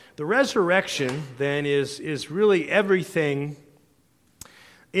The resurrection, then, is really everything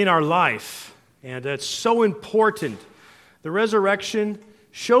in our life, and that's so important. The resurrection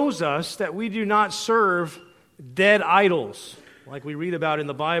shows us that we do not serve dead idols, like we read about in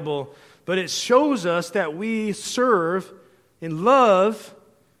the Bible, but it shows us that we serve and love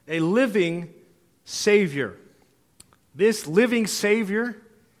a living Savior. This living Savior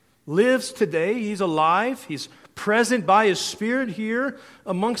lives today. He's alive. He's present by His Spirit here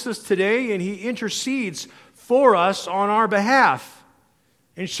amongst us today, and He intercedes for us on our behalf,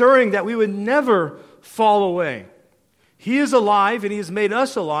 ensuring that we would never fall away. He is alive, and He has made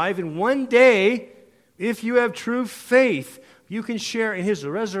us alive, and one day, if you have true faith, you can share in His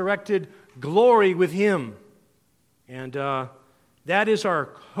resurrected glory with Him. And that is our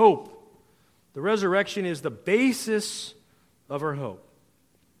hope. The resurrection is the basis of our hope.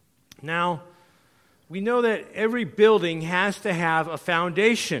 Now, we know that every building has to have a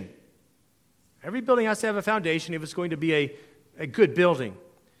foundation. Every building has to have a foundation if it's going to be a good building.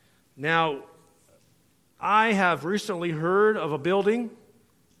 Now, I have recently heard of a building.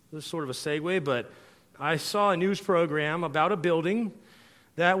 This is sort of a segue, but I saw a news program about a building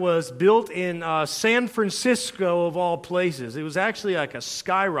that was built in San Francisco, of all places. It was actually like a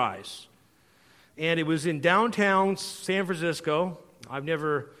skyrise. And it was in downtown San Francisco. I've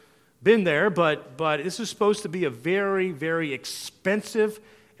never been there, but this is supposed to be a very, very expensive,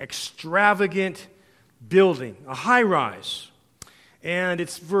 extravagant building, a high-rise. And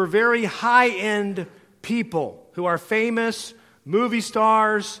it's for very high-end people who are famous, movie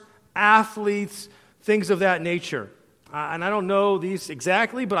stars, athletes, things of that nature. And I don't know these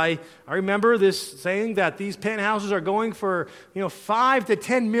exactly, but I remember this saying that these penthouses are going for $5 to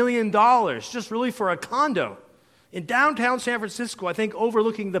 $10 million, just really for a condo in downtown San Francisco, I think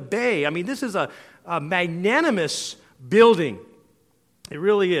overlooking the bay. I mean, this is a magnanimous building. It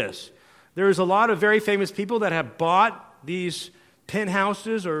really is. There's a lot of very famous people that have bought these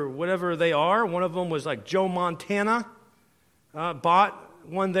penthouses or whatever they are. One of them was like Joe Montana, bought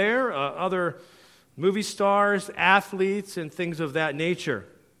one there. Other movie stars, athletes, and things of that nature.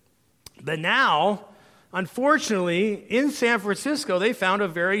 But now, unfortunately, in San Francisco, they found a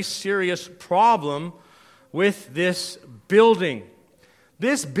very serious problem with this building.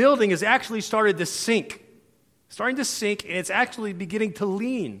 This building has actually starting to sink, and it's actually beginning to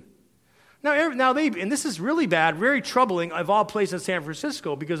lean. Now and this is really bad, very troubling, of all places in San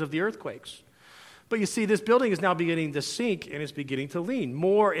Francisco because of the earthquakes. But you see, this building is now beginning to sink, and it's beginning to lean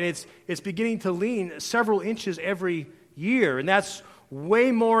more, and it's beginning to lean several inches every year, and that's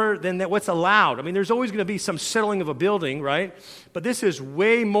way more than what's allowed. I mean, there's always going to be some settling of a building, right? But this is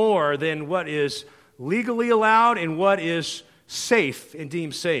way more than what is legally allowed and what is safe and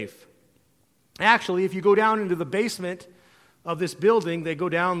deemed safe. Actually, if you go down into the basement of this building, they go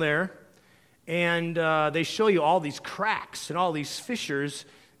down there, and they show you all these cracks and all these fissures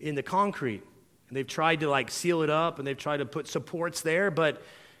in the concrete. And they've tried to seal it up, and they've tried to put supports there, but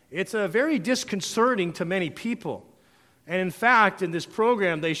it's very disconcerting to many people. And in fact, in this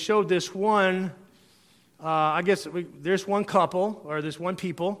program, they showed this one, there's one couple, or this one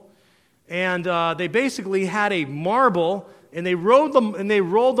people, and they basically had a marble, and they rolled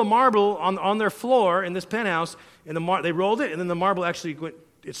the marble on their floor in this penthouse, and they rolled it, and then the marble actually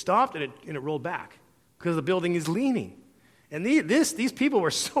it stopped, and it rolled back because the building is leaning. And these people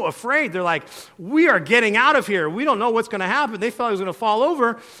were so afraid. They're like, we are getting out of here. We don't know what's going to happen. They thought it was going to fall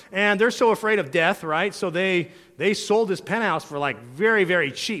over, and they're so afraid of death, right? So they sold this penthouse for very,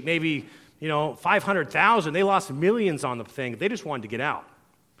 very cheap, maybe $500,000. They lost millions on the thing. They just wanted to get out.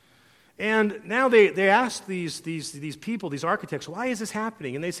 And now they asked these people, these architects, why is this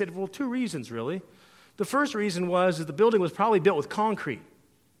happening? And they said, well, two reasons, really. The first reason was that the building was probably built with concrete,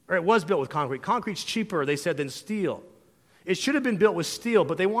 or it was built with concrete. Concrete's cheaper, they said, than steel. It should have been built with steel,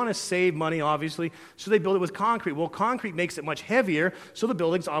 but they want to save money, obviously, so they build it with concrete. Well, concrete makes it much heavier, so the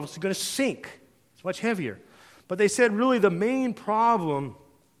building's obviously going to sink. It's much heavier. But they said, really, the main problem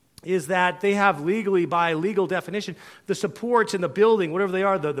is that they have legally, by legal definition, the supports in the building, whatever they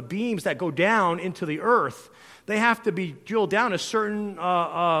are, the beams that go down into the earth, they have to be drilled down a certain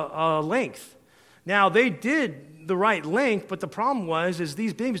length. Now, they did the right length, but the problem is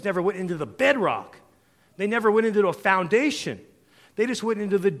these beams never went into the bedrock. They never went into a foundation. They just went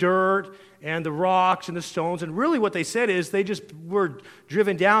into the dirt and the rocks and the stones. And really what they said is they just were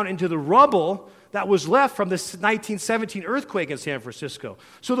driven down into the rubble that was left from the 1917 earthquake in San Francisco.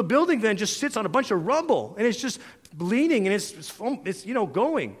 So the building then just sits on a bunch of rubble, and it's just leaning, and it's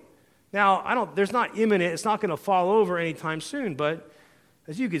going. Now, there's not imminent, it's not going to fall over anytime soon, but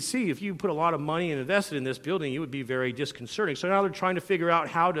as you can see, if you put a lot of money and invested in this building, it would be very disconcerting. So now they're trying to figure out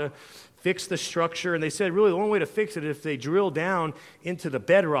how to fix the structure, and they said really the only way to fix it is if they drill down into the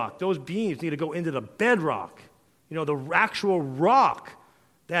bedrock. Those beams need to go into the bedrock, the actual rock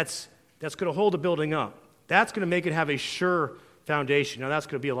that's going to hold the building up. That's going to make it have a sure foundation. Now that's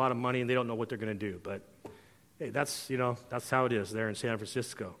going to be a lot of money, and they don't know what they're going to do, but hey, that's how it is there in San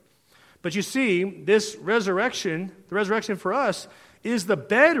Francisco. But you see, the resurrection for us is the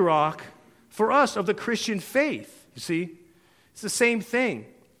bedrock for us of the Christian faith. You see, it's the same thing.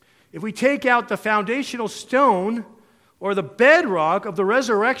 If we take out the foundational stone or the bedrock of the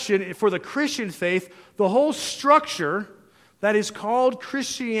resurrection for the Christian faith, the whole structure that is called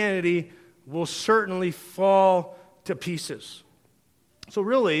Christianity will certainly fall to pieces. So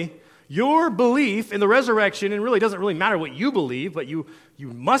really, your belief in the resurrection, and really doesn't really matter what you believe, but you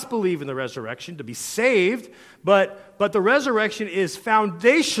must believe in the resurrection to be saved, but the resurrection is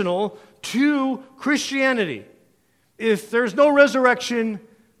foundational to Christianity. If there's no resurrection,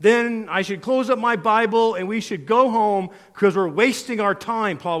 then I should close up my Bible and we should go home because we're wasting our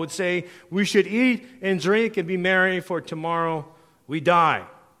time, Paul would say. We should eat and drink and be merry, for tomorrow we die.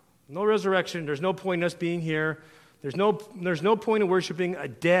 No resurrection, there's no point in us being here. There's no point in worshiping a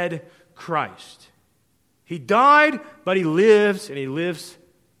dead Christ. He died, but he lives, and he lives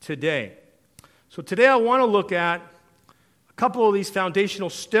today. So today I want to look at a couple of these foundational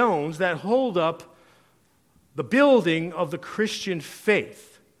stones that hold up the building of the Christian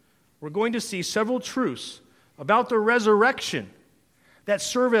faith. We're going to see several truths about the resurrection that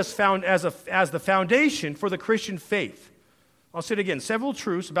serve as the foundation for the Christian faith. I'll say it again, several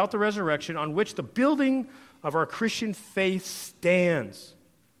truths about the resurrection on which the building of our Christian faith stands.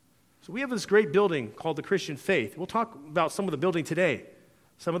 So we have this great building called the Christian faith. We'll talk about some of the building today,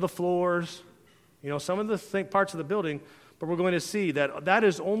 some of the floors, some of the parts of the building, but we're going to see that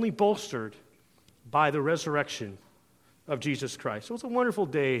is only bolstered by the resurrection of Jesus Christ. So it's a wonderful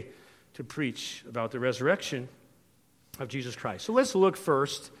day to preach about the resurrection of Jesus Christ. So let's look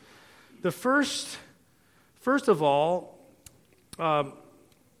first. First of all, the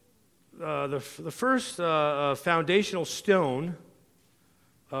first foundational stone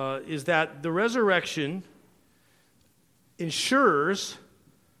is that the resurrection ensures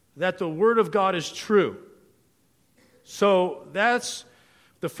that the Word of God is true. So that's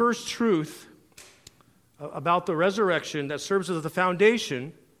the first truth about the resurrection that serves as the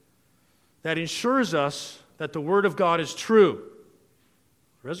foundation that ensures us that the Word of God is true.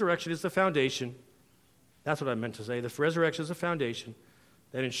 Resurrection is the foundation. That's what I meant to say. The resurrection is the foundation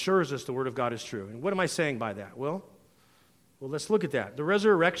that ensures us the Word of God is true. And what am I saying by that? Well, let's look at that. The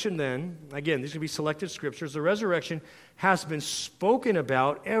resurrection then, again, these can be selected scriptures. The resurrection has been spoken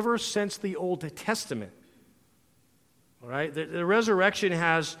about ever since the Old Testament. All right? The resurrection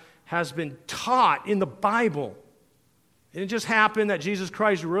has been taught in the Bible. It didn't just happen that Jesus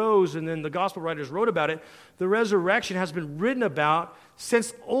Christ rose and then the gospel writers wrote about it. The resurrection has been written about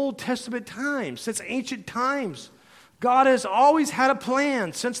since Old Testament times, since ancient times. God has always had a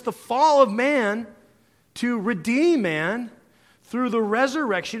plan since the fall of man to redeem man through the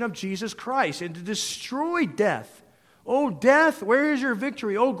resurrection of Jesus Christ and to destroy death. Oh, death, where is your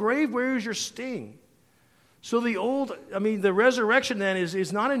victory? Oh, grave, where is your sting? So the resurrection then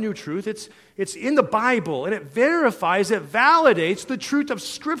is not a new truth. It's in the Bible, and it verifies, it validates the truth of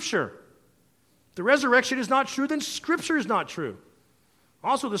Scripture. If the resurrection is not true, then Scripture is not true.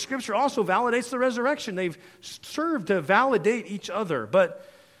 Also, the Scripture also validates the resurrection. They've served to validate each other. But,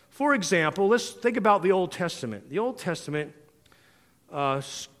 for example, let's think about the Old Testament. The Old Testament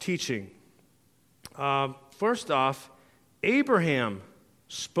teaching. First off, Abraham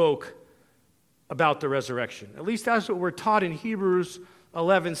spoke about the resurrection. At least that's what we're taught in Hebrews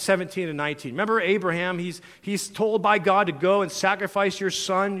 11, 17, and 19. Remember Abraham? He's told by God to go and sacrifice your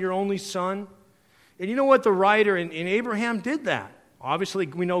son, your only son. And you know what? The writer in Abraham did that. Obviously,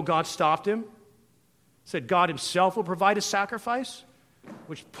 we know God stopped him. Said God himself will provide a sacrifice,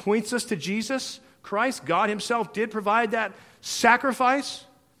 which points us to Jesus Christ. God himself did provide that sacrifice.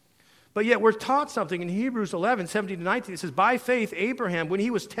 But yet we're taught something in Hebrews 11, 17 to 19. It says, by faith, Abraham, when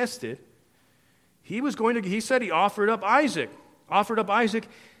he was tested, he said he offered up Isaac,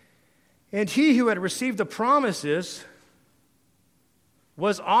 and he who had received the promises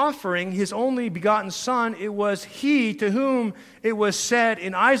was offering his only begotten son. It was he to whom it was said,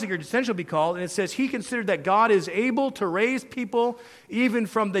 in Isaac your descendants shall be called, and it says he considered that God is able to raise people even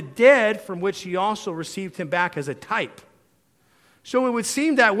from the dead, from which he also received him back as a type. So it would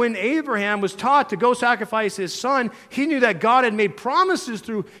seem that when Abraham was taught to go sacrifice his son, he knew that God had made promises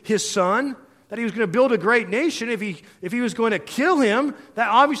through his son, that he was going to build a great nation. If he was going to kill him, that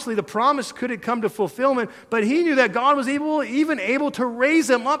obviously the promise couldn't come to fulfillment, but he knew that God was even able to raise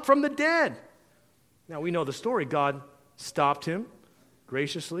him up from the dead. Now we know the story. God stopped him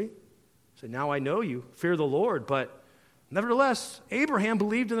graciously, said, "Now I know you, fear the Lord." But nevertheless, Abraham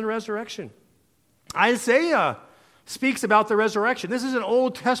believed in the resurrection. Isaiah speaks about the resurrection. This is an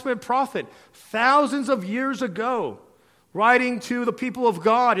Old Testament prophet, thousands of years ago, writing to the people of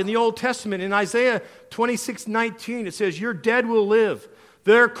God in the Old Testament. In Isaiah 26:19, it says, "Your dead will live,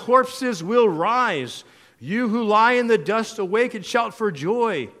 their corpses will rise. You who lie in the dust, awake and shout for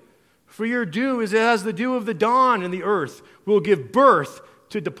joy. For your dew is as the dew of the dawn, and the earth will give birth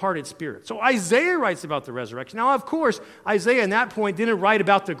to departed spirits." So Isaiah writes about the resurrection. Now, of course, Isaiah at that point didn't write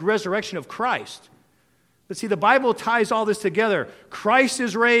about the resurrection of Christ. But see, the Bible ties all this together. Christ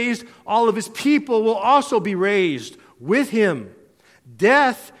is raised, all of his people will also be raised with him.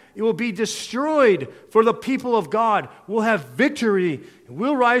 Death, it will be destroyed, for the people of God will have victory and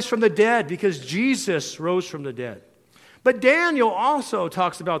will rise from the dead because Jesus rose from the dead. But Daniel also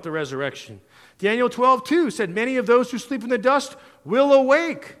talks about the resurrection. Daniel 12:2 said, "Many of those who sleep in the dust will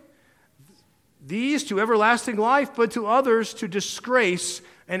awake, these to everlasting life, but to others to disgrace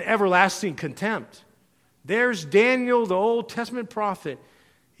and everlasting contempt." There's Daniel, the Old Testament prophet.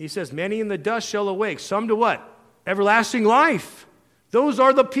 He says, "Many in the dust shall awake." Some to what? Everlasting life. Those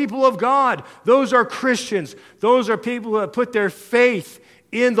are the people of God. Those are Christians. Those are people who have put their faith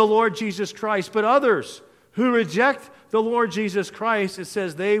in the Lord Jesus Christ. But others who reject the Lord Jesus Christ, it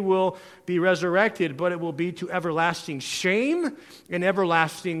says they will be resurrected, but it will be to everlasting shame and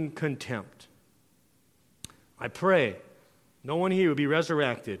everlasting contempt. I pray no one here will be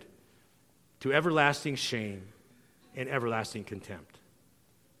resurrected to everlasting shame and everlasting contempt.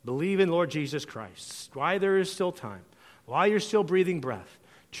 Believe in Lord Jesus Christ. While there is still time, while you're still breathing breath,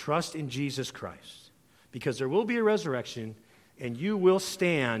 trust in Jesus Christ, because there will be a resurrection and you will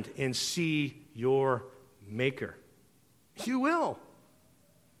stand and see your Maker. You will.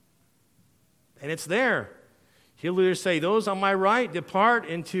 And it's there. He'll either say, "Those on my right depart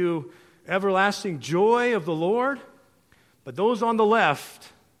into everlasting joy of the Lord," but those on the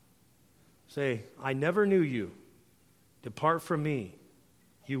left say, "I never knew you. Depart from me,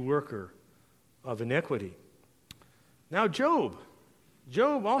 you worker of iniquity." Now Job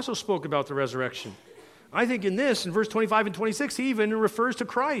also spoke about the resurrection. I think in verse 25 and 26, he even refers to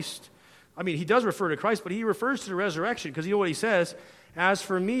Christ. I mean, he does refer to Christ, but he refers to the resurrection because you know what he says? "As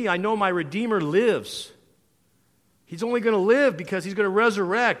for me, I know my Redeemer lives." He's only going to live because he's going to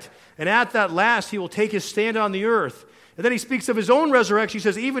resurrect. And at that last, he will take his stand on the earth. And then he speaks of his own resurrection. He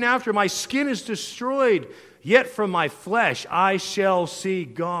says, "Even after my skin is destroyed, yet from my flesh I shall see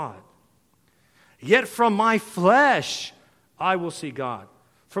God. Yet from my flesh I will see God.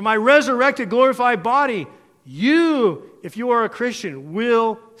 From my resurrected, glorified body, you, if you are a Christian,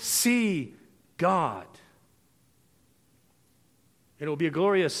 will see God." It will be a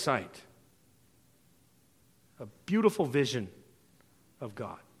glorious sight, a beautiful vision of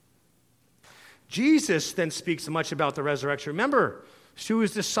God. Jesus then speaks much about the resurrection. Remember, to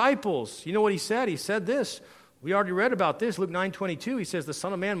his disciples, you know what he said? He said this. We already read about this, Luke 9:22. He says, "The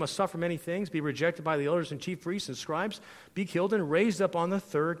Son of Man must suffer many things, be rejected by the elders and chief priests and scribes, be killed and raised up on the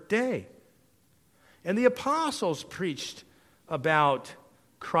third day." And the apostles preached about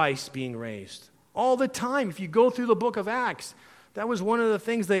Christ being raised all the time. If you go through the book of Acts, that was one of the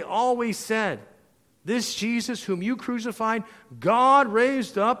things they always said. This Jesus whom you crucified, God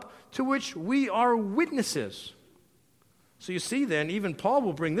raised up, to which we are witnesses. So you see then, even Paul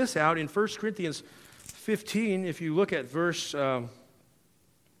will bring this out in 1 Corinthians 15, if you look at verse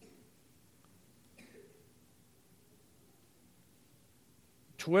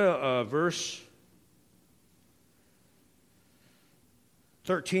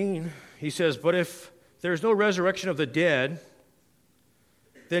 13, he says, "But if there is no resurrection of the dead,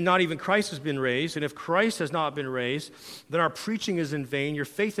 then not even Christ has been raised. And if Christ has not been raised, then our preaching is in vain, your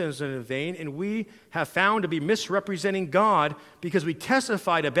faith is in vain, and we have found to be misrepresenting God, because we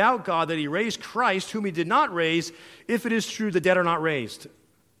testified about God that he raised Christ, whom he did not raise, if it is true the dead are not raised."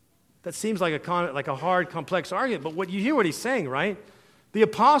 That seems like a hard, complex argument, but you hear what he's saying, right? The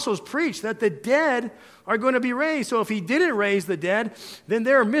apostles preached that the dead are going to be raised. So if he didn't raise the dead, then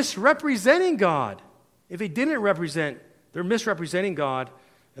they're misrepresenting God. If he didn't represent, they're misrepresenting God,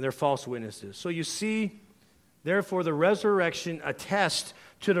 and they're false witnesses. So you see, therefore, the resurrection attests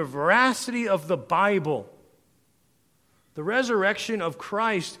to the veracity of the Bible. The resurrection of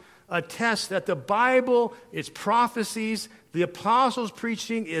Christ attests that the Bible, its prophecies, the apostles'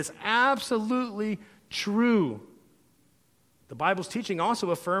 preaching is absolutely true. The Bible's teaching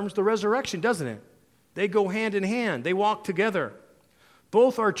also affirms the resurrection, doesn't it? They go hand in hand. They walk together.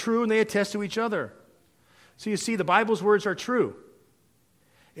 Both are true and they attest to each other. So you see, the Bible's words are true.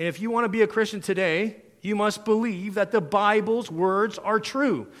 And if you want to be a Christian today, you must believe that the Bible's words are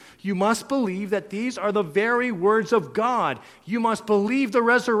true. You must believe that these are the very words of God. You must believe the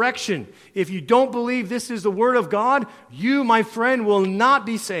resurrection. If you don't believe this is the word of God, you, my friend, will not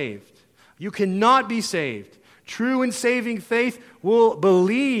be saved. You cannot be saved. True and saving faith will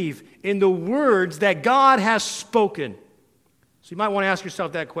believe in the words that God has spoken. So you might want to ask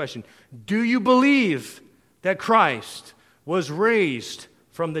yourself that question. Do you believe that Christ was raised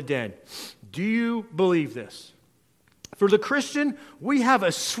from the dead? Do you believe this? For the Christian, we have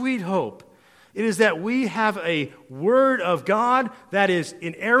a sweet hope. It is that we have a word of God that is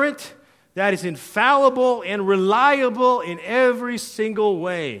inerrant, that is infallible and reliable in every single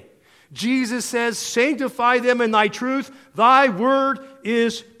way. Jesus says, sanctify them in thy truth. Thy word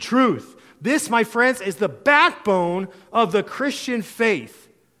is truth. This, my friends, is the backbone of the Christian faith.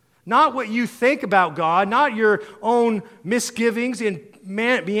 Not what you think about God, not your own misgivings and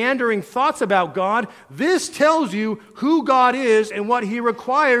meandering thoughts about God. This tells you who God is and what He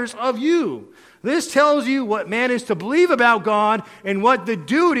requires of you. This tells you what man is to believe about God and what the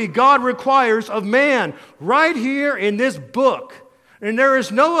duty God requires of man right here in this book. And there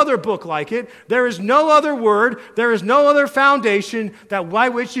is no other book like it. There is no other word. There is no other foundation by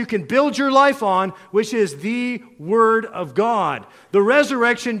which you can build your life on, which is the Word of God. The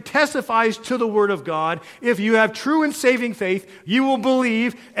resurrection testifies to the Word of God. If you have true and saving faith, you will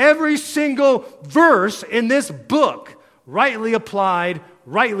believe every single verse in this book, rightly applied,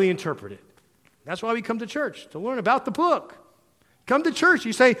 rightly interpreted. That's why we come to church, to learn about the book. Come to church,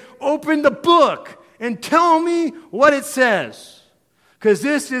 you say, open the book and tell me what it says. Because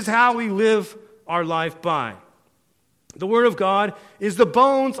this is how we live our life by. The Word of God is the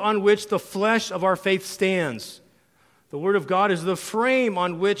bones on which the flesh of our faith stands. The Word of God is the frame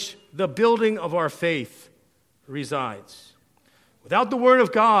on which the building of our faith resides. Without the Word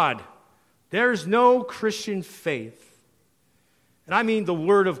of God, there's no Christian faith. And I mean the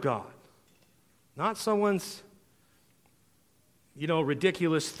Word of God. Not someone's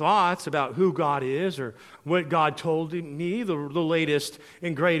ridiculous thoughts about who God is or what God told me, the latest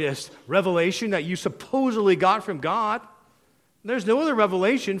and greatest revelation that you supposedly got from God. There's no other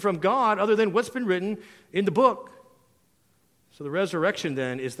revelation from God other than what's been written in the book. So the resurrection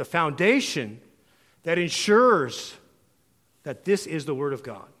then is the foundation that ensures that this is the Word of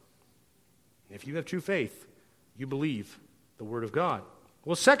God. If you have true faith, you believe the Word of God.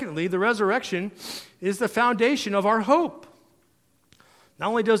 Well, secondly, the resurrection is the foundation of our hope. Not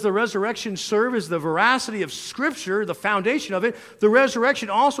only does the resurrection serve as the veracity of Scripture, the foundation of it, the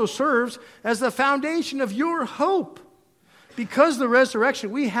resurrection also serves as the foundation of your hope. Because the resurrection,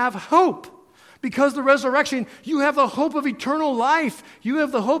 we have hope. Because the resurrection, you have the hope of eternal life. You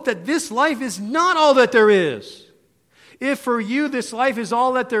have the hope that this life is not all that there is. If for you this life is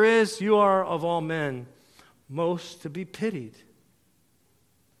all that there is, you are of all men most to be pitied.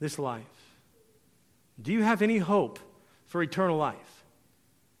 This life. Do you have any hope for eternal life?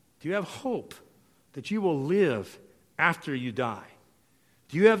 Do you have hope that you will live after you die?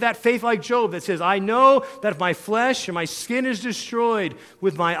 Do you have that faith like Job that says, I know that if my flesh and my skin is destroyed,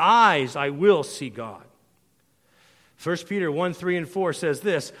 with my eyes I will see God? 1 Peter 1, 3, and 4 says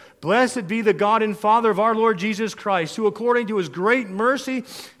this, Blessed be the God and Father of our Lord Jesus Christ, who according to His great mercy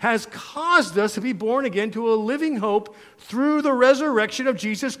has caused us to be born again to a living hope through the resurrection of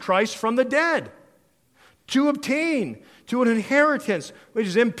Jesus Christ from the dead, to obtain to an inheritance which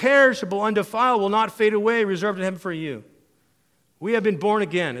is imperishable, undefiled, will not fade away, reserved in heaven for you. We have been born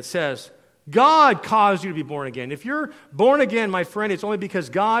again, it says. God caused you to be born again. If you're born again, my friend, it's only because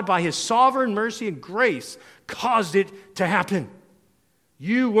God, by His sovereign mercy and grace, caused it to happen.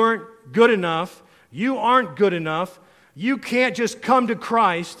 You weren't good enough. You aren't good enough. You can't just come to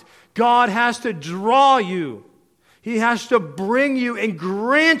Christ. God has to draw you. He has to bring you and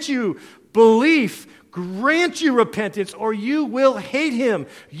grant you belief, grant you repentance, or you will hate Him.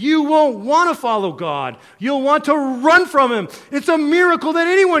 You won't want to follow God. You'll want to run from Him. It's a miracle that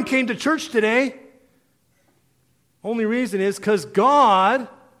anyone came to church today. Only reason is because God,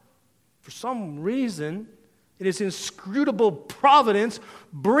 for some reason, in His inscrutable providence,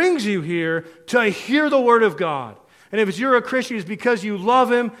 brings you here to hear the Word of God. And if you're a Christian, it's because you love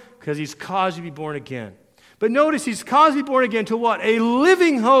Him, because He's caused you to be born again. But notice, He's caused you to be born again to what? A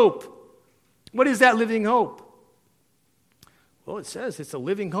living hope. What is that living hope? Well, it says it's a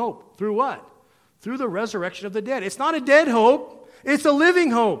living hope. Through what? Through the resurrection of the dead. It's not a dead hope. It's a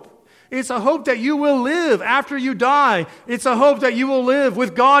living hope. It's a hope that you will live after you die. It's a hope that you will live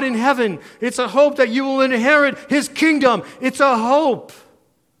with God in heaven. It's a hope that you will inherit His kingdom. It's a hope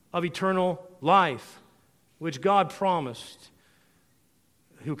of eternal life, which God promised,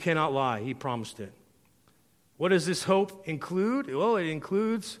 who cannot lie. He promised it. What does this hope include? Well, it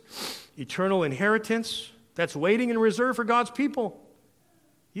includes eternal inheritance that's waiting in reserve for God's people.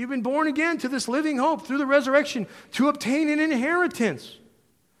 You've been born again to this living hope through the resurrection to obtain an inheritance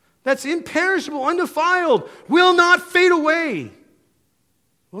that's imperishable, undefiled, will not fade away.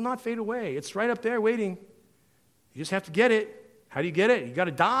 Will not fade away. It's right up there waiting. You just have to get it. How do you get it? You got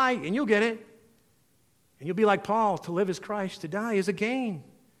to die, and you'll get it. And you'll be like Paul. To live is Christ, to die is a gain.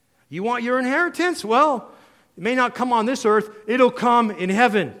 You want your inheritance? Well, it may not come on this earth. It'll come in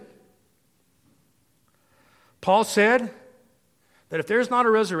heaven. Paul said that if there's not a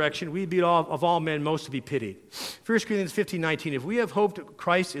resurrection, we'd be of all men most to be pitied. 1 Corinthians 15:19, if we have hoped in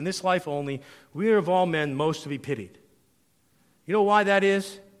Christ in this life only, we are of all men most to be pitied. You know why that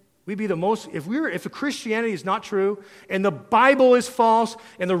is? We'd be the most, if Christianity is not true, and the Bible is false,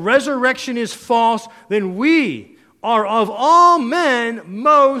 and the resurrection is false, then we are of all men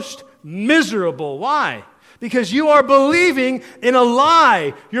most miserable. Why? Because you are believing in a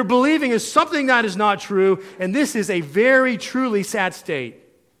lie. You're believing in something that is not true, and this is a very truly sad state.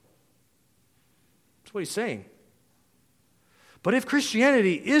 That's what he's saying. But if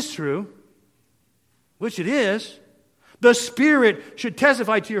Christianity is true, which it is, the Spirit should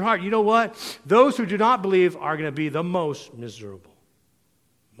testify to your heart. You know what? Those who do not believe are going to be the most miserable.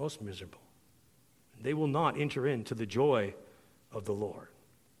 Most miserable. They will not enter into the joy of the Lord.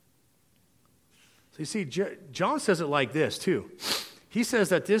 So you see, John says it like this too. He says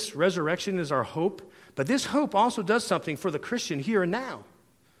that this resurrection is our hope, but this hope also does something for the Christian here and now.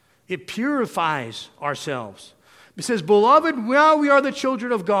 It purifies ourselves. It says, beloved, now we are the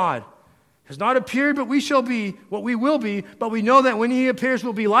children of God. Has not appeared, but we shall be what we will be. But we know that when He appears,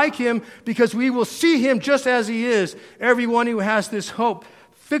 we'll be like Him, because we will see Him just as He is. Everyone who has this hope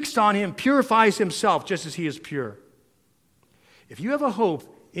fixed on Him purifies himself just as He is pure. If you have a hope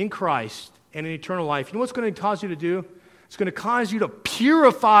in Christ and in eternal life, you know what's going to cause you to do? It's going to cause you to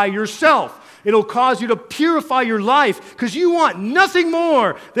purify yourself. It'll cause you to purify your life, because you want nothing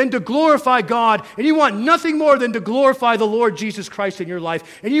more than to glorify God, and you want nothing more than to glorify the Lord Jesus Christ in your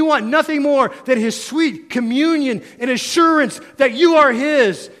life, and you want nothing more than His sweet communion and assurance that you are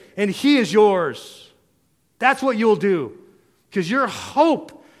His and He is yours. That's what you'll do, because your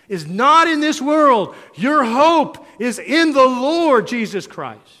hope is not in this world. Your hope is in the Lord Jesus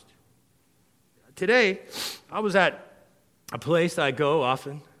Christ. Today, I was at a place that I go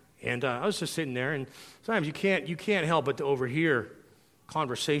often, and I was just sitting there, and sometimes you can't help but to overhear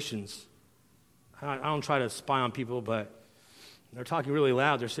conversations. I don't try to spy on people, but they're talking really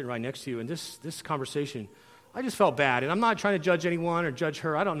loud. They're sitting right next to you, and this conversation, I just felt bad. And I'm not trying to judge anyone or judge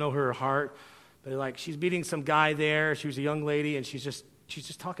her. I don't know her heart, but like she's meeting some guy there. She was a young lady, and she's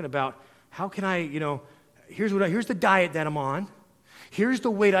just talking about how can I, here's the diet that I'm on. Here's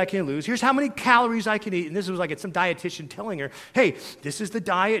the weight I can lose. Here's how many calories I can eat. And this was like it's some dietitian telling her, hey, this is the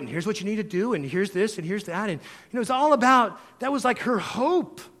diet, and here's what you need to do, and here's this, and here's that. And it's all about, that was like her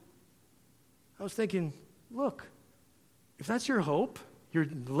hope. I was thinking, look, if that's your hope, your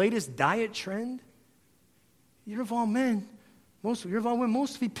latest diet trend, you're of all men, most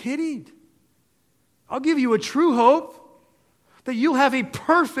to be pitied. I'll give you a true hope that you'll have a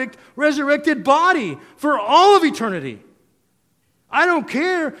perfect resurrected body for all of eternity. I don't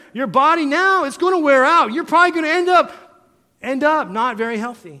care. Your body now, it's going to wear out. You're probably going to end up not very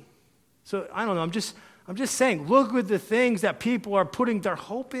healthy. So I don't know. I'm just saying, look at the things that people are putting their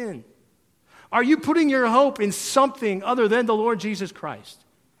hope in. Are you putting your hope in something other than the Lord Jesus Christ?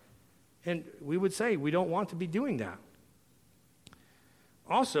 And we would say we don't want to be doing that.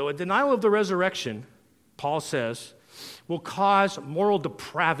 Also, a denial of the resurrection, Paul says, will cause moral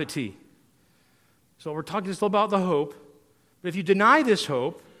depravity. So we're talking just about the hope. But if you deny this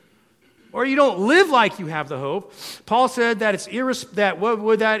hope, or you don't live like you have the hope, Paul said that what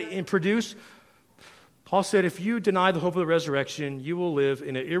would that produce? Paul said if you deny the hope of the resurrection, you will live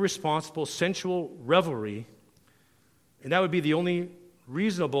in an irresponsible, sensual revelry, and that would be the only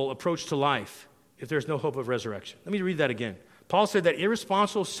reasonable approach to life if there's no hope of resurrection. Let me read that again. Paul said that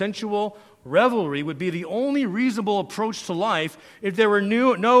irresponsible, sensual revelry would be the only reasonable approach to life if there were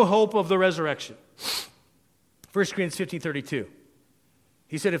no hope of the resurrection. 1 Corinthians 15:32.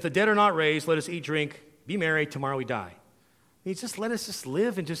 He said, if the dead are not raised, let us eat, drink, be merry, tomorrow we die. Just let us just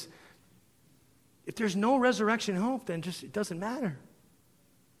live and just, if there's no resurrection hope, then just it doesn't matter.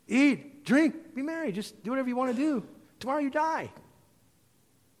 Eat, drink, be merry, just do whatever you want to do. Tomorrow you die.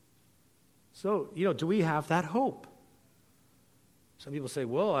 So, do we have that hope? Some people say,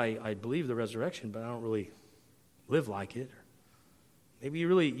 well, I believe the resurrection, but I don't really live like it. Maybe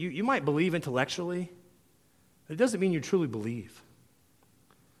you might believe intellectually. It doesn't mean you truly believe.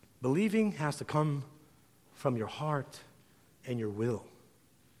 Believing has to come from your heart and your will.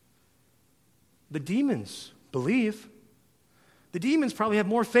 The demons believe. The demons probably have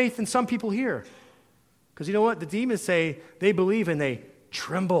more faith than some people here. Because you know what? The demons say they believe and they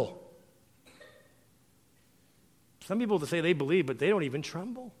tremble. Some people say they believe, but they don't even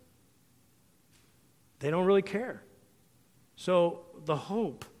tremble. They don't really care. So the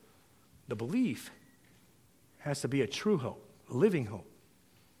hope, the belief, has to be a true hope, a living hope,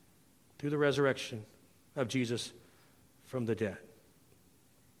 through the resurrection of Jesus from the dead.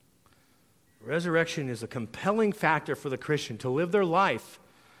 Resurrection is a compelling factor for the Christian to live their life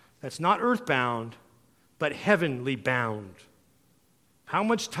that's not earthbound, but heavenly bound. How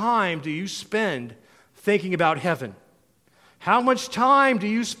much time do you spend thinking about heaven? How much time do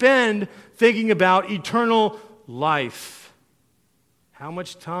you spend thinking about eternal life? How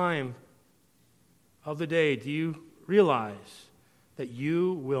much time of the day do you realize that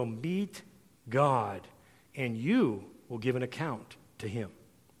you will meet God and you will give an account to Him?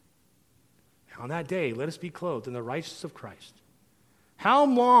 On that day, let us be clothed in the righteousness of Christ. How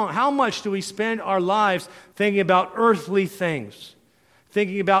much do we spend our lives thinking about earthly things,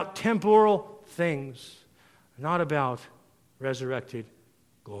 thinking about temporal things, not about resurrected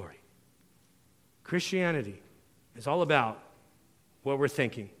glory? Christianity is all about what we're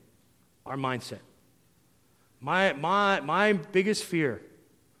thinking, our mindset. My biggest fear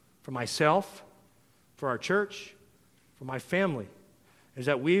for myself, for our church, for my family, is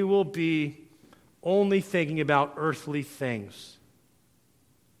that we will be only thinking about earthly things,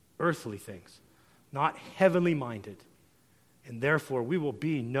 not heavenly minded, and therefore we will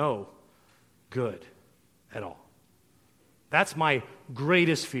be no good at all. That's my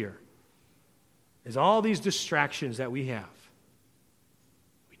greatest fear, is all these distractions that we have.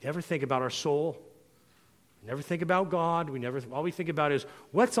 We never think about our soul. We never think about God. All we think about is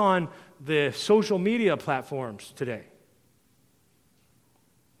what's on the social media platforms today.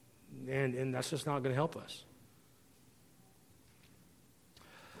 And that's just not going to help us.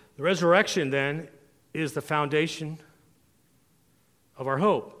 The resurrection, then, is the foundation of our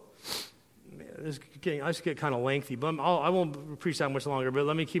hope. I just get kind of lengthy, but I won't preach that much longer, but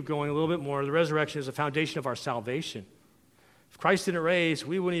let me keep going a little bit more. The resurrection is the foundation of our salvation. If Christ didn't raise,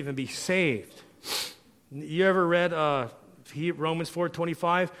 we wouldn't even be saved. You ever read Romans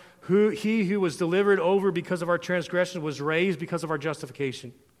 4:25? He who was delivered over because of our transgression was raised because of our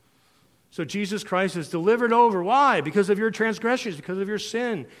justification. So Jesus Christ is delivered over. Why? Because of your transgressions, because of your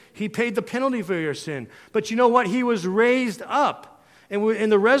sin. He paid the penalty for your sin. But you know what? He was raised up. And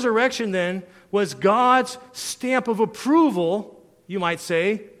the resurrection then was God's stamp of approval, you might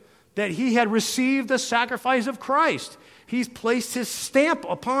say, that He had received the sacrifice of Christ. He's placed His stamp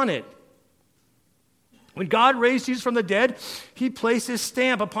upon it. When God raised Jesus from the dead, He placed His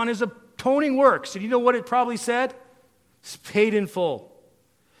stamp upon His atoning works. And you know what it probably said? It's paid in full.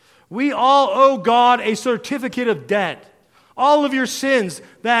 We all owe God a certificate of debt. All of your sins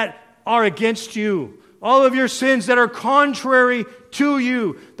that are against you, all of your sins that are contrary to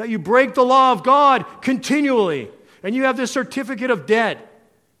you, that you break the law of God continually, and you have this certificate of debt.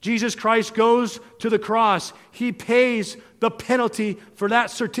 Jesus Christ goes to the cross. He pays the penalty for that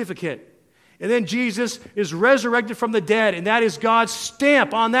certificate. And then Jesus is resurrected from the dead, and that is God's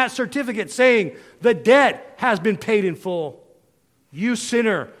stamp on that certificate saying, the debt has been paid in full. You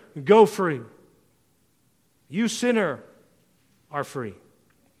sinner, go free. You sinner are free.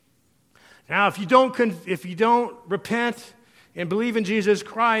 Now, if you don't repent and believe in Jesus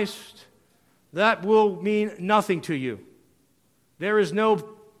Christ, that will mean nothing to you. There is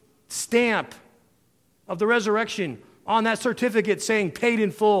no stamp of the resurrection on that certificate saying paid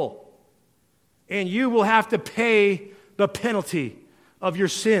in full. And you will have to pay the penalty of your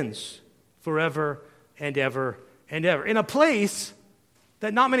sins forever and ever and ever. In a place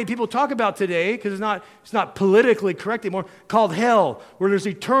that not many people talk about today, because it's not politically correct anymore, called hell, where there's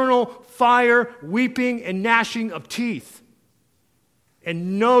eternal fire, weeping, and gnashing of teeth.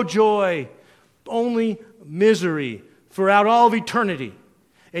 And no joy, only misery throughout all of eternity.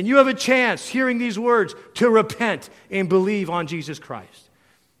 And you have a chance, hearing these words, to repent and believe on Jesus Christ.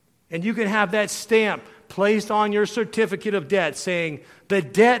 And you can have that stamp placed on your certificate of debt saying, the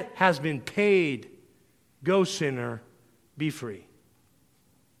debt has been paid. Go, sinner, be free.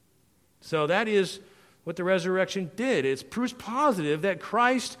 So that is what the resurrection did. It's proof positive that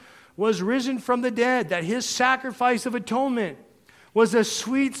Christ was risen from the dead, that His sacrifice of atonement was a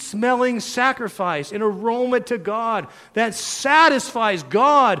sweet-smelling sacrifice, an aroma to God that satisfies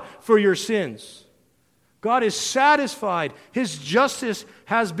God for your sins. God is satisfied. His justice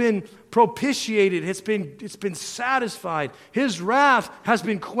has been propitiated. It's been satisfied. His wrath has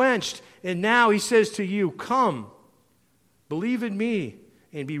been quenched. And now he says to you, come, believe in me,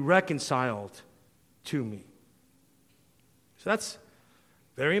 and be reconciled to me. So that's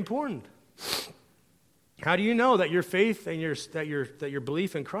very important. How do you know that your faith and your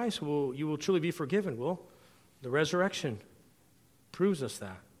belief in Christ you will truly be forgiven? Well, the resurrection proves us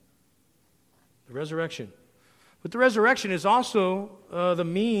that. The resurrection. But the resurrection is also the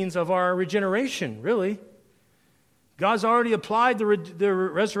means of our regeneration, really. God's already applied the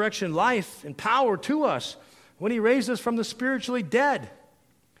resurrection life and power to us when he raised us from the spiritually dead.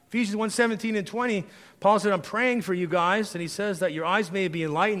 Ephesians 1:17 and 20, Paul said, I'm praying for you guys, and he says that your eyes may be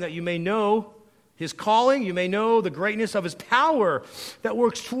enlightened, that you may know his calling, you may know the greatness of his power that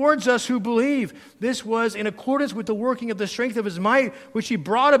works towards us who believe. This was in accordance with the working of the strength of his might, which he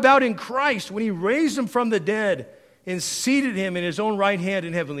brought about in Christ when he raised him from the dead and seated him in his own right hand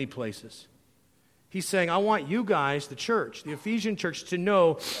in heavenly places. He's saying, I want you guys, the church, the Ephesian church, to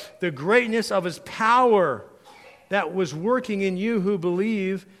know the greatness of his power that was working in you who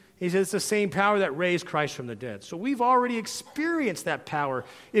believe. He says it's the same power that raised Christ from the dead. So we've already experienced that power.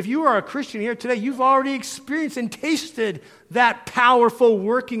 If you are a Christian here today, you've already experienced and tasted that powerful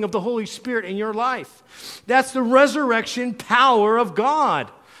working of the Holy Spirit in your life. That's the resurrection power of God.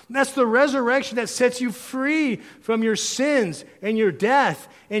 That's the resurrection that sets you free from your sins and your death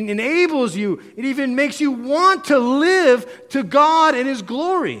and enables you. It even makes you want to live to God and his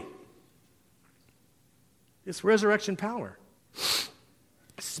glory. It's resurrection power.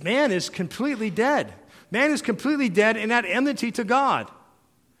 Man is completely dead. Man is completely dead and at enmity to God.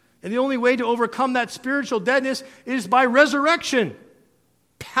 And the only way to overcome that spiritual deadness is by resurrection.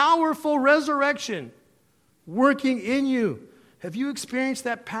 Powerful resurrection working in you. Have you experienced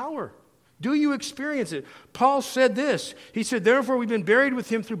that power? Do you experience it? Paul said this. He said, therefore we've been buried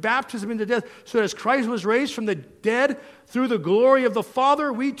with him through baptism into death, so that as Christ was raised from the dead through the glory of the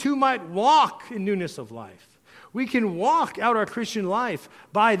Father, we too might walk in newness of life. We can walk out our Christian life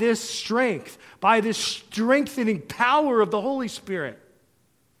by this strength, by this strengthening power of the Holy Spirit.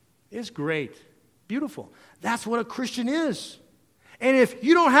 It's great. Beautiful. That's what a Christian is. And if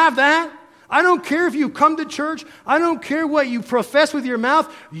you don't have that, I don't care if you come to church, I don't care what you profess with your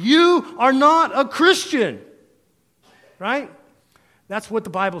mouth, you are not a Christian. Right? That's what the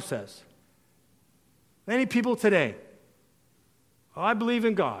Bible says. Many people today, oh, I believe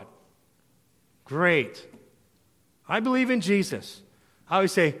in God. Great. I believe in Jesus. I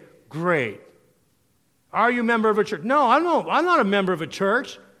always say, great. Are you a member of a church? No, I'm not a member of a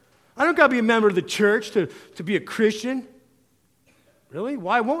church. I don't got to be a member of the church to be a Christian. Really?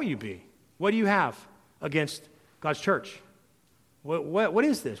 Why won't you be? What do you have against God's church? What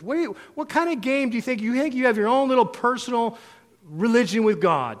is this? What kind of game do you think? You think you have your own little personal religion with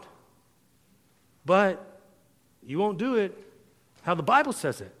God, but you won't do it how the Bible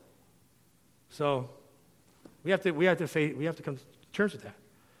says it. So we have to come to terms with that.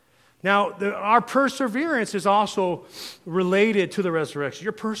 Now, our perseverance is also related to the resurrection.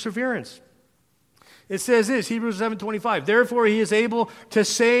 Your perseverance. It says this, Hebrews 7:25. Therefore, he is able to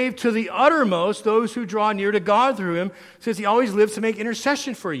save to the uttermost those who draw near to God through him, since he always lives to make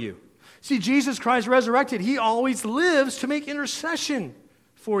intercession for you. See, Jesus Christ resurrected. He always lives to make intercession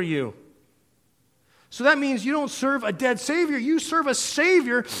for you. So that means you don't serve a dead Savior. You serve a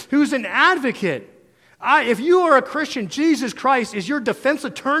Savior who's an advocate. If you are a Christian, Jesus Christ is your defense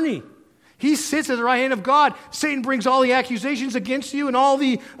attorney. He sits at the right hand of God. Satan brings all the accusations against you and all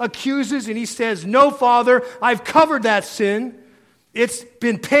the accuses, and he says, no, Father, I've covered that sin. It's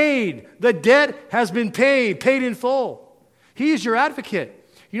been paid. The debt has been paid in full. He is your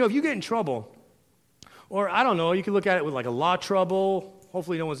advocate. You know, if you get in trouble, or I don't know, you can look at it with like a law trouble.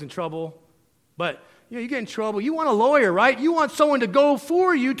 Hopefully no one's in trouble. But you get in trouble. You want a lawyer, right? You want someone to go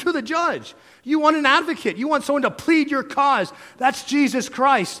for you to the judge. You want an advocate. You want someone to plead your cause. That's Jesus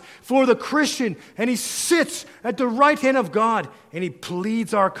Christ for the Christian. And he sits at the right hand of God and he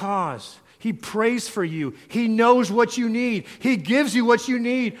pleads our cause. He prays for you. He knows what you need. He gives you what you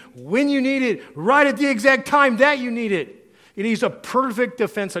need when you need it, right at the exact time that you need it. And he's a perfect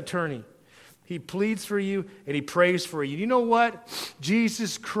defense attorney. He pleads for you and he prays for you. You know what?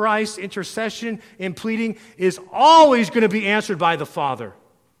 Jesus Christ's intercession and pleading is always going to be answered by the Father.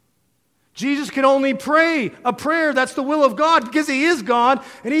 Jesus can only pray a prayer that's the will of God because he is God,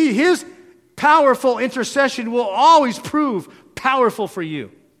 and his powerful intercession will always prove powerful for you.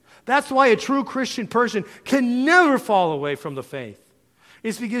 That's why a true Christian person can never fall away from the faith.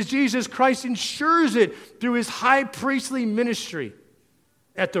 It's because Jesus Christ ensures it through his high priestly ministry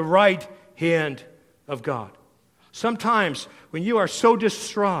at the right hand of God. Sometimes when you are so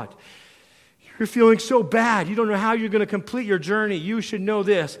distraught, you're feeling so bad, you don't know how you're going to complete your journey, you should know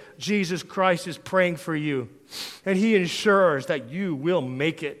this: Jesus Christ is praying for you, and he ensures that you will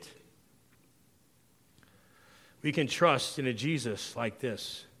make it. We can trust in a Jesus like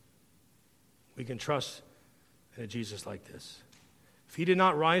this. We can trust in a Jesus like this. If he did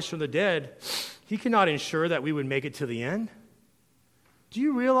not rise from the dead, he cannot ensure that we would make it to the end. Do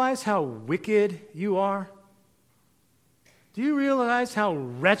you realize how wicked you are? Do you realize how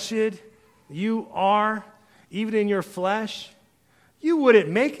wretched you are, even in your flesh? You wouldn't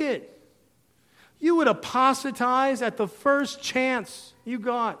make it. You would apostatize at the first chance you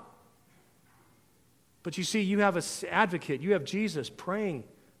got. But you see, you have an advocate. You have Jesus praying,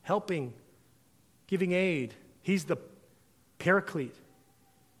 helping, giving aid. He's the Paraclete.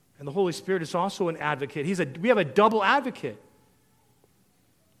 And the Holy Spirit is also an advocate. We have a double advocate.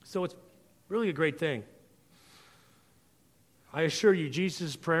 So it's really a great thing. I assure you,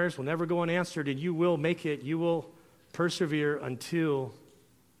 Jesus' prayers will never go unanswered, and you will make it. You will persevere until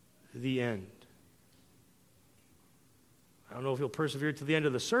the end. I don't know if you'll persevere to the end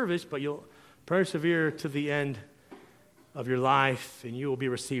of the service, but you'll persevere to the end of your life, and you will be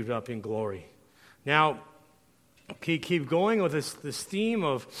received up in glory. Now, keep going with this theme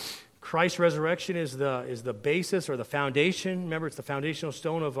of Christ's resurrection is the basis or the foundation. Remember, it's the foundational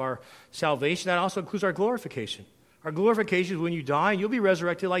stone of our salvation. That also includes our glorification. Our glorification is when you die, and you'll be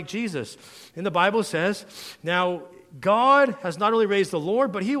resurrected like Jesus. And the Bible says, now, God has not only raised the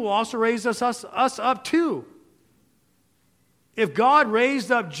Lord, but he will also raise us up too. If God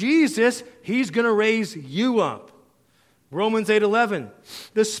raised up Jesus, he's going to raise you up. Romans 8:11.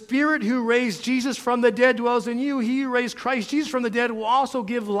 The Spirit who raised Jesus from the dead dwells in you. He who raised Christ Jesus from the dead will also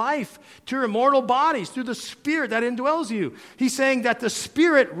give life to your immortal bodies through the Spirit that indwells you. He's saying that the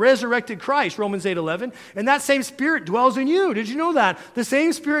Spirit resurrected Christ, Romans 8:11, and that same Spirit dwells in you. Did you know that? The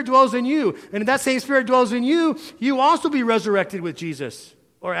same Spirit dwells in you, and if that same Spirit dwells in you, you will also be resurrected with Jesus,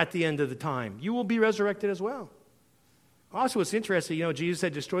 or at the end of the time. You will be resurrected as well. Also, it's interesting, Jesus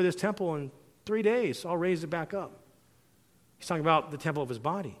said, destroy this temple in 3 days. I'll raise it back up. He's talking about the temple of his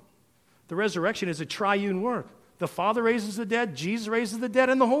body. The resurrection is a triune work. The Father raises the dead, Jesus raises the dead,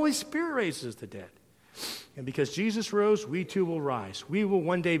 and the Holy Spirit raises the dead. And because Jesus rose, we too will rise. We will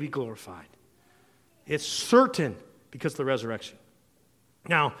one day be glorified. It's certain because of the resurrection.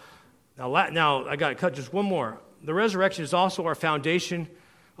 Now I got to cut just one more. The resurrection is also our foundation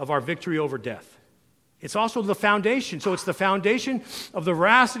of our victory over death. It's also the foundation. So it's the foundation of the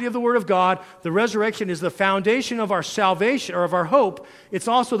veracity of the Word of God. The resurrection is the foundation of our salvation, or of our hope. It's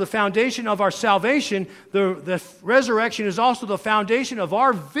also the foundation of our salvation. The resurrection is also the foundation of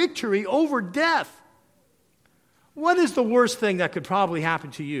our victory over death. What is the worst thing that could probably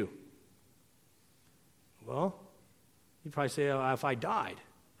happen to you? Well, you'd probably say, if I died,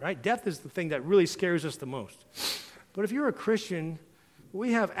 right? Death is the thing that really scares us the most. But if you're a Christian,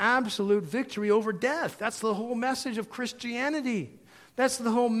 we have absolute victory over death. That's the whole message of Christianity. That's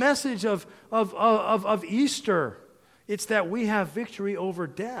the whole message of Easter. It's that we have victory over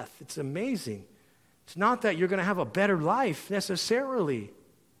death. It's amazing. It's not that you're going to have a better life necessarily.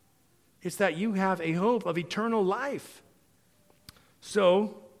 It's that you have a hope of eternal life.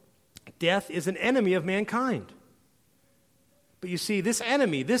 So, death is an enemy of mankind. But you see, this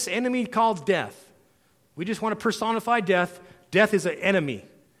enemy called death, we just want to personify death. Death is an enemy.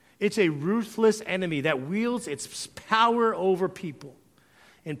 It's a ruthless enemy that wields its power over people.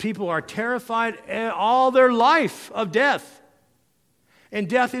 And people are terrified all their life of death. And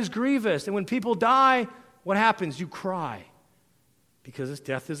death is grievous. And when people die, what happens? You cry. Because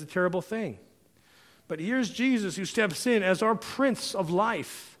death is a terrible thing. But here's Jesus who steps in as our Prince of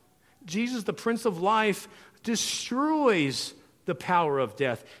Life. Jesus, the Prince of Life, destroys the power of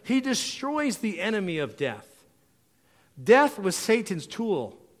death. He destroys the enemy of death. Death was Satan's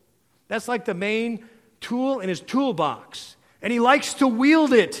tool. That's like the main tool in his toolbox. And he likes to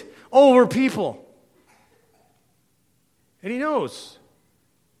wield it over people. And he knows,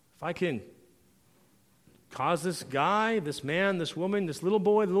 if I can cause this guy, this man, this woman, this little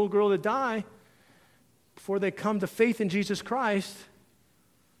boy, the little girl to die before they come to faith in Jesus Christ,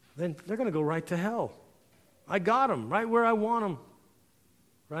 then they're going to go right to hell. I got them right where I want them.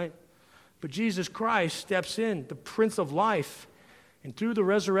 Right? But Jesus Christ steps in, the Prince of Life, and through the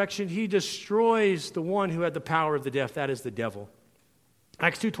resurrection, he destroys the one who had the power of the death. That is the devil.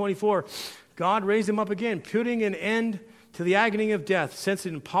 Acts 2:24, God raised him up again, putting an end to the agony of death, since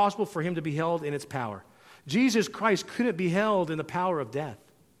it's impossible for him to be held in its power. Jesus Christ couldn't be held in the power of death.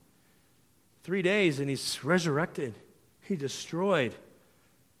 3 days and he's resurrected. He destroyed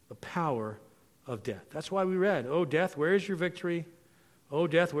the power of death. That's why we read, "O death, where is your victory? O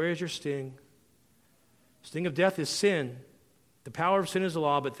death, where is your sting?" Sting of death is sin. The power of sin is the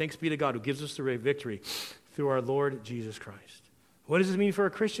law, but thanks be to God who gives us the victory through our Lord Jesus Christ. What does this mean for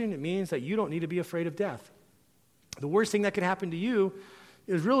a Christian? It means that you don't need to be afraid of death. The worst thing that could happen to you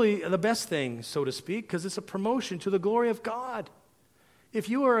is really the best thing, so to speak, because it's a promotion to the glory of God. If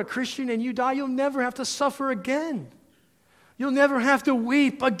you are a Christian and you die, you'll never have to suffer again. You'll never have to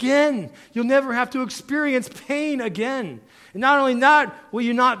weep again. You'll never have to experience pain again. And not only that, will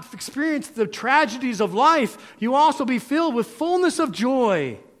you not experience the tragedies of life, you will also be filled with fullness of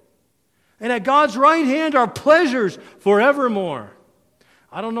joy. And at God's right hand are pleasures forevermore.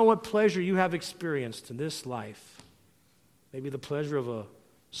 I don't know what pleasure you have experienced in this life. Maybe the pleasure of a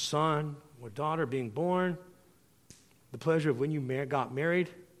son or daughter being born, the pleasure of when you got married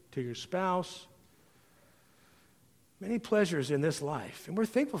to your spouse. Many pleasures in this life, and we're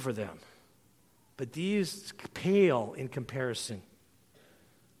thankful for them. But these pale in comparison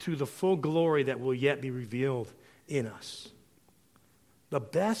to the full glory that will yet be revealed in us. The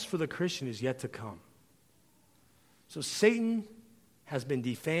best for the Christian is yet to come. So Satan has been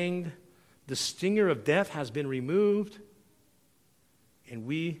defanged, the stinger of death has been removed, and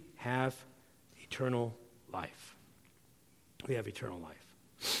we have eternal life. We have eternal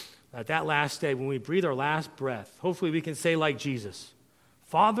life. At that last day, when we breathe our last breath, hopefully we can say like Jesus,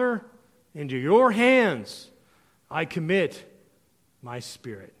 "Father, into your hands I commit my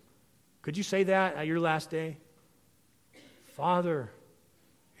spirit." Could you say that at your last day? "Father,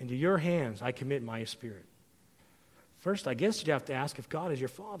 into your hands I commit my spirit." First, I guess you'd have to ask if God is your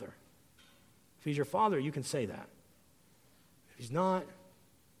Father. If he's your Father, you can say that. If he's not,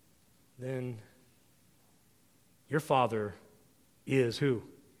 then your father is who?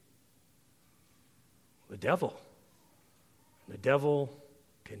 The devil. The devil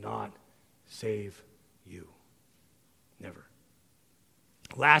cannot save you. Never.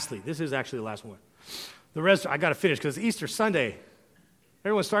 Lastly, this is actually the last one. The rest, I got to finish because it's Easter Sunday.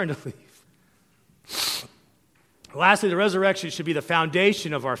 Everyone's starting to leave. Lastly, the resurrection should be the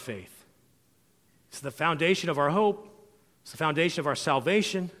foundation of our faith. It's the foundation of our hope. It's the foundation of our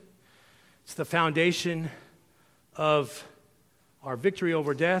salvation. It's the foundation of our victory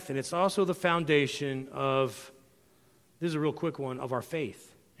over death, and it's also the foundation of, this is a real quick one, of our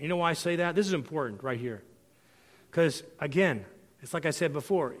faith. And you know why I say that? This is important right here. Because, again, it's like I said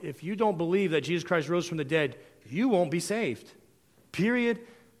before, if you don't believe that Jesus Christ rose from the dead, you won't be saved. Period.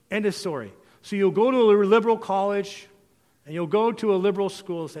 End of story. So you'll go to a liberal college, and you'll go to a liberal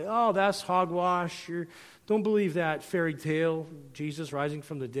school and say, "Oh, that's hogwash. Don't believe that fairy tale, Jesus rising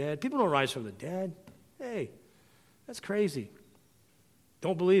from the dead." People don't rise from the dead. Hey, that's crazy.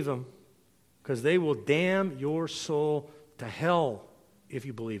 Don't believe them, because they will damn your soul to hell if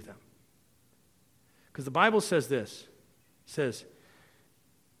you believe them. Because the Bible says this. It says,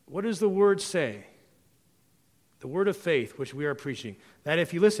 what does the word say? The word of faith, which we are preaching. That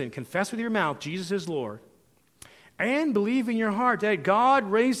if you listen, confess with your mouth Jesus is Lord, and believe in your heart that God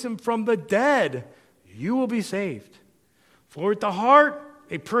raised him from the dead, you will be saved. For with the heart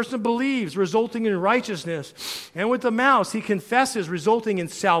a person believes, resulting in righteousness, and with the mouth he confesses, resulting in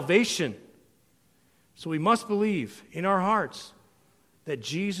salvation. So we must believe in our hearts that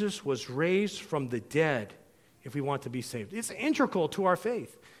Jesus was raised from the dead if we want to be saved. It's integral to our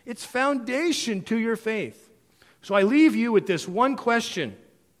faith. It's foundation to your faith. So I leave you with this one question.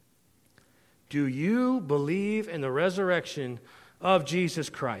 Do you believe in the resurrection of Jesus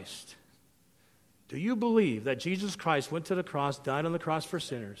Christ? Do you believe that Jesus Christ went to the cross, died on the cross for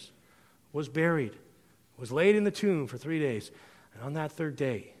sinners, was buried, was laid in the tomb for 3 days, and on that third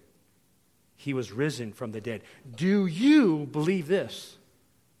day, he was risen from the dead? Do you believe this?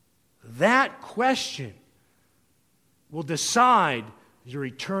 That question will decide your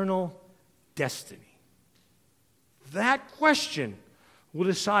eternal destiny. That question will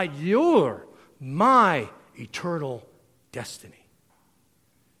decide my eternal destiny.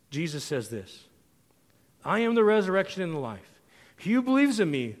 Jesus says this, "I am the resurrection and the life. He who believes in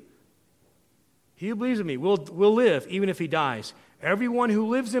me will live even if he dies. Everyone who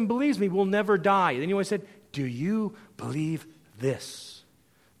lives and believes me will never die." Then he said, "Do you believe this?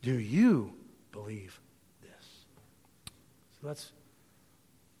 Do you believe this?" So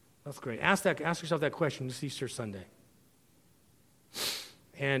that's great. Ask yourself that question this Easter Sunday.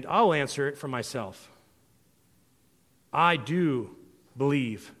 And I'll answer it for myself. I do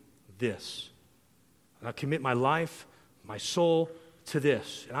believe this. I commit my life, my soul to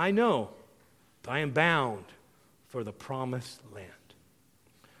this. And I know that I am bound for the promised land.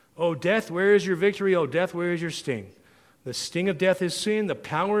 O death, where is your victory? O death, where is your sting? The sting of death is sin. The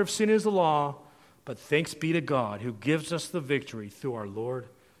power of sin is the law. But thanks be to God who gives us the victory through our Lord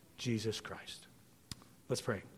Jesus Christ. Let's pray.